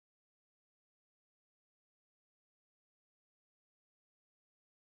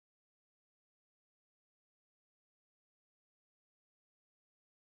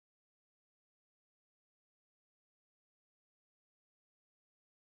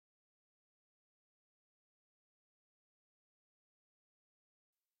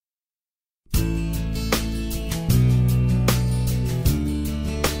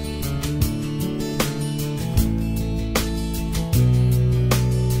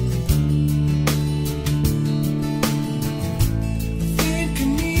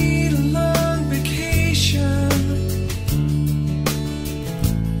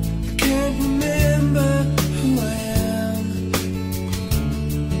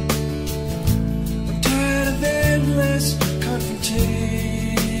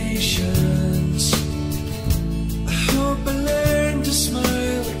hesitations. I hope I learn to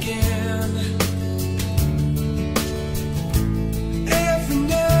smile again. Every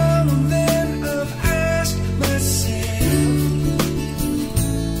now and then I've asked myself,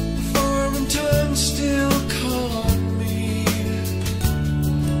 foreign tongues still call on me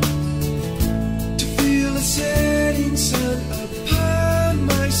to feel the setting sun upon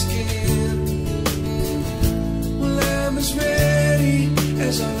my skin. Well, I'm as ready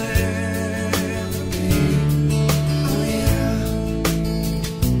as I'll ever be. Oh yeah.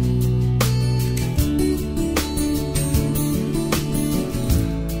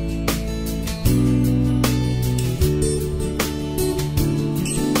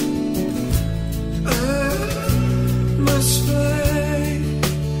 I must fly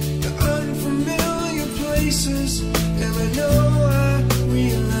to unfamiliar places, and I know I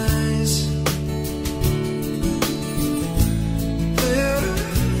realize that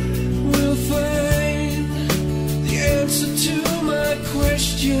we'll find the answer to my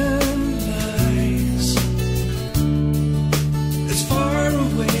question lies as far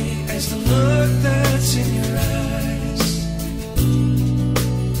away as the look that's in your eyes.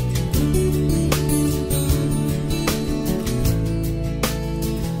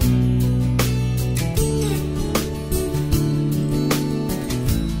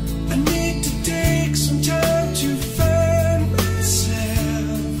 I need to take some time to find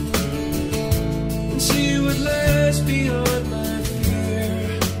myself and see what lies beyond my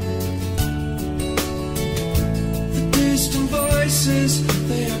fear. The distant voices,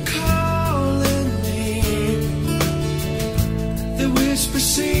 they are calling me. They whisper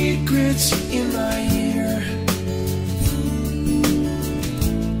secrets in my ear.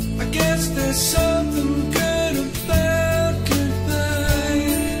 I guess there's something good about goodbye,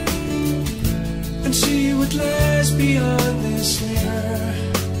 and see what lies beyond this.